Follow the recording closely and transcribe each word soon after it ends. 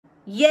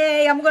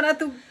Yay! I'm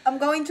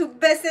going to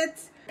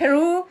visit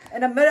Peru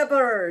and the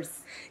Metaverse.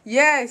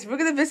 Yes, we're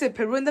gonna visit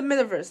Peru in the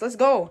Metaverse. Let's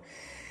go.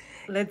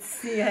 Let's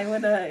see. I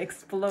wanna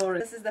explore.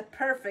 This is the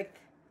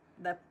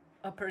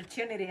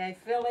opportunity. I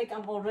feel like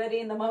I'm already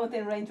in the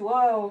mountain range.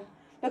 Whoa!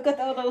 Look at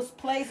all those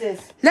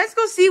places. Let's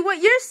go see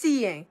what you're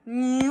seeing.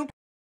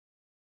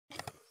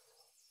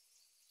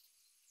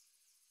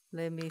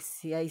 Let me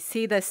see. I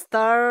see the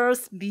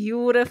stars.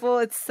 Beautiful.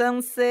 It's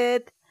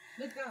sunset.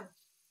 Look down.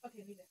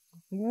 Okay, leave it.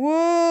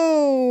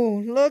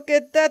 Whoa! Look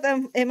at that.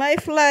 Am I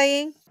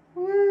flying?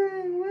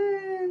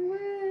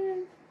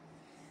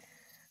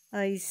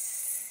 I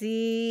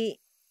see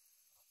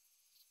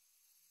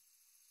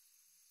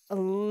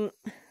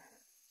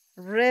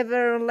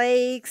river,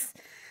 lakes,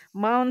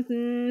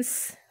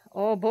 mountains.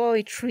 Oh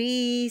boy,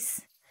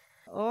 trees.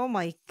 Oh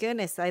my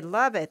goodness, I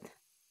love it.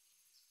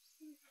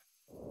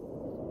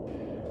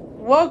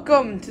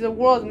 Welcome to the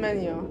world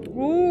menu.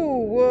 Ooh,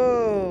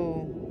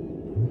 whoa.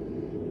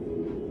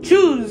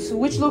 Choose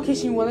which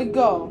location you want to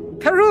go.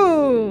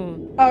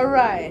 Peru. All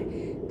right.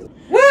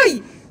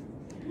 Wait.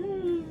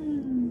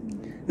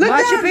 Look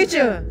Machu down.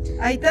 Picchu.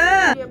 Ahí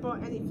está.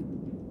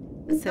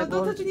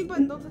 Don't touch any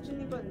buttons. Don't touch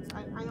any buttons.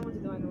 I know what to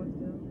do. I know what to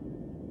do.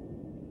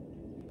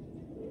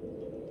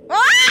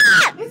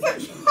 Ah! It's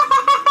okay.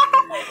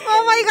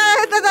 Oh my god,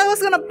 I thought I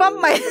was gonna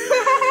bump my...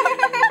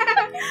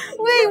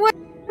 Wait.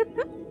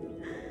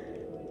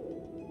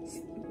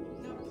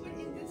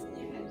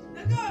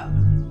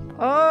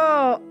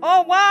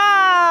 Oh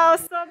wow,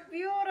 so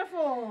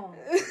beautiful.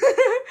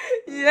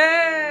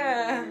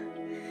 Yeah.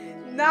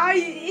 Now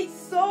it's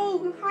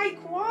so high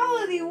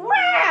quality.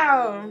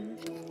 Wow.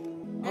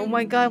 Oh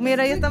my god,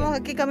 mira, ya estamos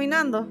aquí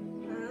caminando.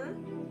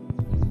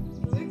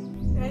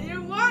 And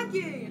you're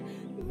walking.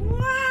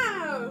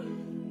 Wow.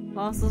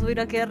 Vamos a subir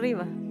aquí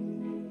arriba.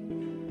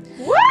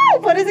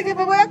 ¡Wow! Parece que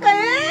me voy a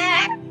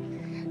caer.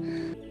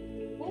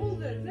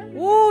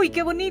 Uy,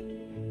 qué bonito.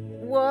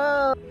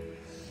 Wow.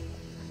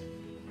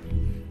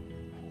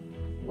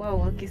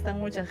 Wow, aquí está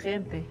mucha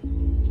gente.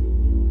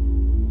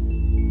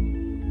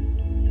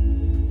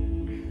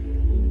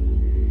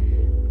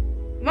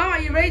 Mama,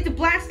 you ready to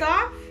blast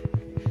off?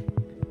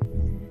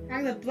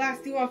 I'm gonna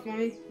blast you off,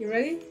 Mommy. You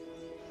ready?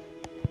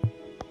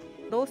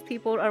 Those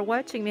people are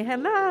watching me.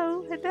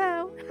 Hello.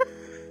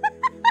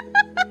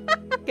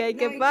 Okay,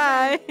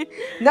 goodbye.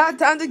 Now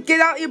time to get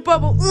out your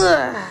bubble.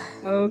 Ugh.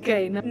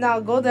 Okay. Now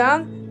go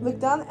down, look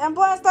down, and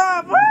blast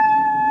off. Whoa.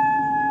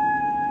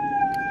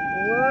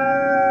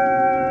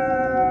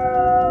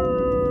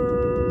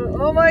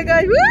 Oh my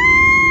god.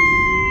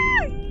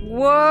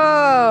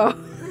 Whoa.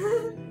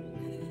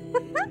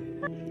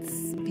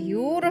 It's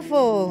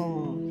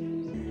beautiful.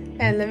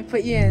 And let me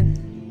put you in.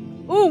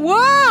 Oh,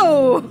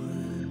 whoa.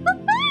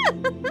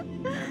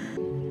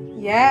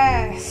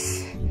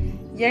 Yes.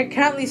 You're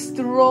currently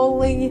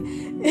strolling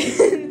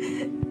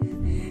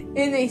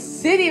in a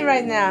city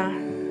right now.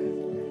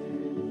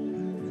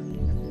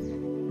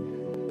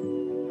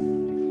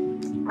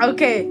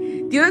 Okay,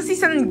 do you want to see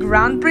something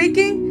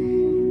groundbreaking?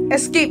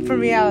 Escape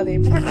from reality.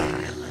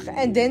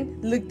 And then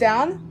look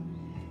down.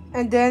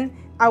 And then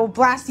I will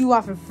blast you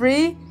off in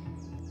 3,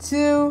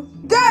 2,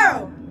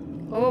 go!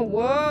 Oh,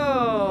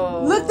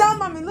 whoa. Look down,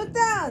 Mommy, look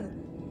down.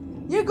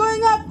 You're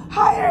going up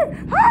higher.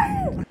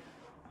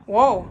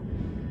 Whoa.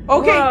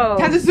 Okay, Whoa.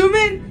 Time to zoom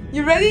in.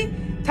 You ready?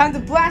 Time to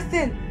blast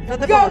in.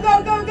 Go.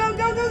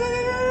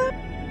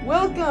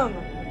 Welcome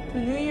to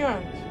New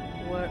York.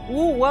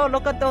 Oh, wow,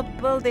 look at those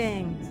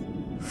buildings.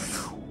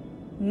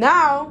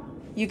 Now,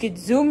 you can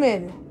zoom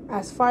in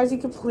as far as you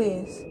can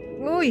please.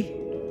 Uy.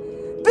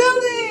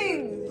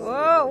 Buildings!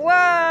 Oh,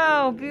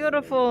 wow,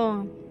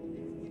 beautiful.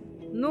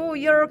 New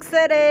York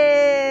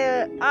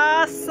City.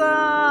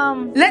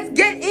 Awesome. Let's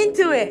get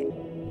into it.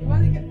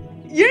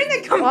 You're in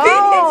the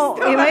convenience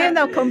store. Am I in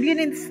the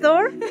convenience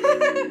store?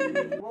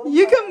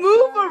 You can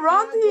move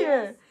around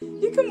here.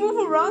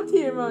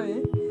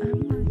 Mommy. Oh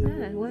my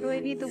god, what do I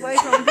need to buy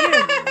from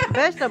here?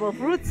 Vegetable,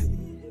 fruits.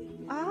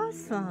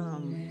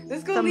 Awesome.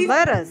 Let's go Some leave.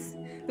 lettuce.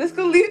 Let's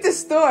go leave the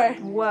store.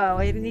 Wow,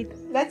 I need...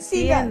 Let's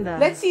see Tienda.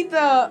 Let's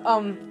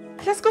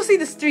go see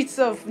the streets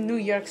of New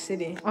York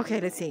City. Okay,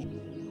 let's see.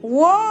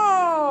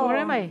 Whoa! Where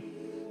am I?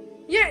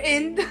 You're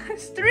in the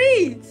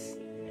streets.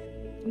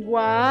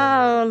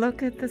 Wow,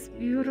 look at this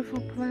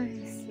beautiful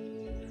place.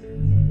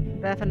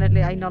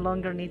 Definitely, I no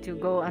longer need to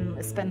go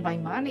and spend my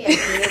money. I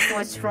can just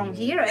watch from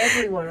here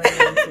everywhere I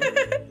want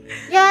to.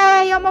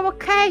 Yay, I'm on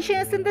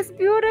vacations in this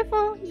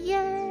beautiful.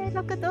 Yay,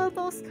 look at all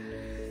those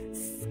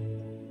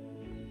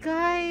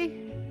sky.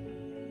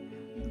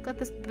 Look at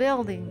these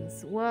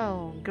buildings.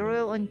 Wow,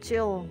 grill and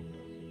chill.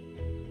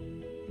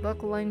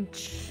 Buck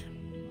lunch.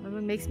 It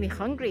makes me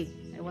hungry.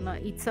 I wanna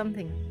eat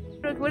something.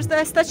 Where's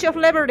the Statue of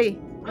Liberty?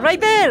 Right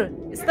there!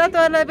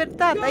 Estatua de la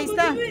Libertad. Ahí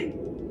está.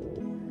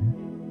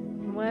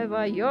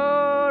 Nueva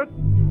York.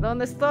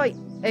 ¿Dónde estoy?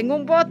 En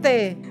un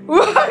bote.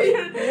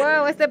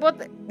 Wow,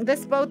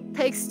 this boat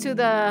takes to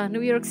the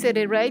New York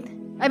City, right?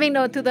 I mean,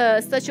 no, to the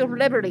Statue of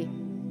Liberty.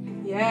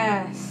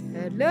 Yes.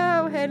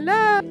 Hello.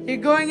 You're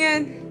going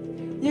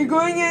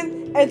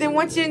in. And then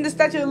once you're in the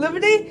Statue of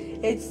Liberty,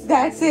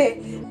 that's it.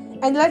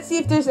 And let's see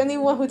if there's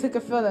anyone who took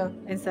a photo.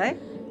 Inside?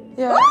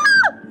 Yeah.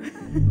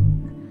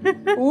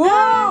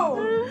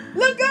 Whoa!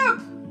 Look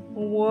up!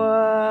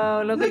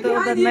 Wow, look at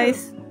all that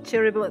nice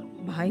cherry blood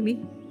behind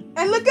me.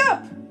 And look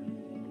up!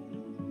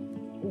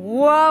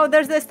 Wow,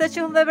 there's the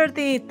Statue of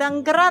Liberty,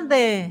 tan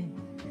grande.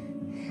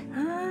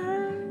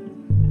 Ah.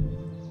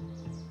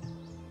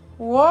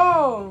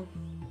 Whoa!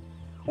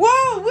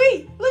 Whoa,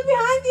 wait! Look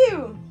behind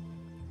you!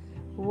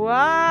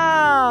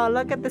 Wow,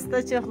 look at the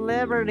Statue of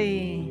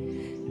Liberty.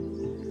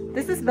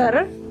 This is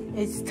better.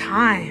 It's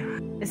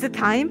time. Is it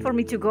time for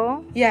me to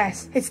go?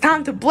 Yes, it's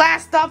time to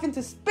blast off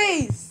into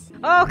space.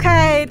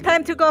 Okay,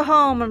 time to go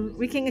home.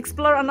 We can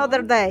explore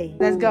another day.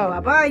 Let's go.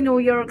 Bye-bye, New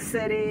York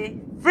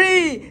City.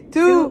 3,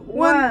 2,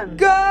 1,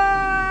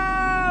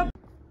 go!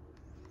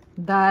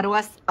 That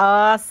was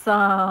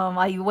awesome.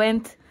 I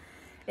went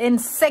in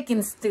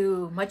seconds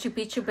to Machu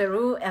Picchu,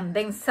 Peru, and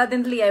then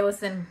suddenly I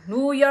was in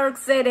New York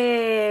City.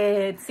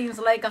 It seems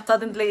like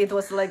suddenly it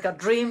was like a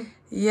dream.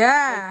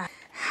 Yeah.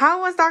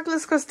 How was the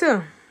Oculus Quest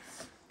 2?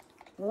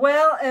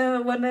 Well,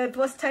 when it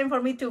was time for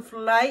me to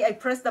fly, I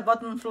pressed the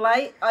button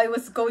fly. I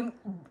was going,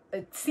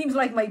 it seems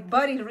like my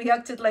body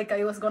reacted like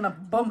I was gonna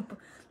bump,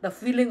 the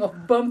feeling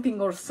of bumping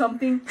or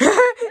something.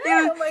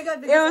 Oh my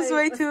God. It was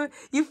way too,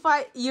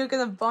 you're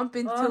gonna bump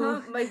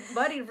into. My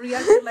body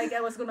reacted like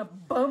I was gonna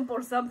bump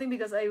or something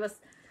because I was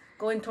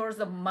going towards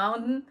the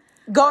mountain.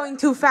 Going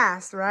too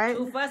fast, right?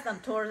 Too fast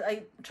and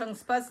I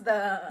transpassed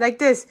the... Like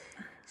this.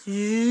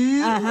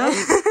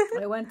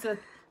 I went to...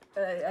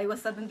 I was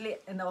suddenly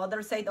in the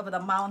other side of the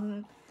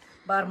mountain,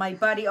 but my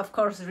body, of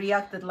course,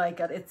 reacted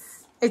like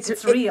it's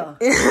real.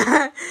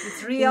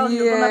 It's real.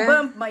 You're gonna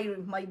bump.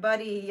 My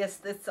body, yes,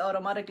 it's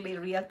automatically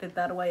reacted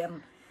that way.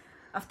 And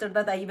after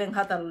that, I even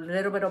had a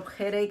little bit of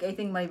headache. I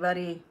think my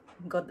body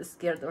got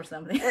scared or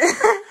something.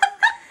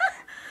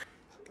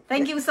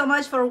 Thank you so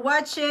much for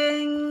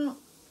watching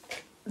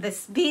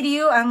this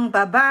video, and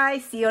bye bye.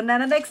 See you on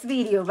the next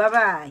video. Bye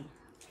bye.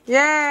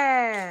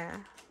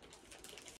 Yeah.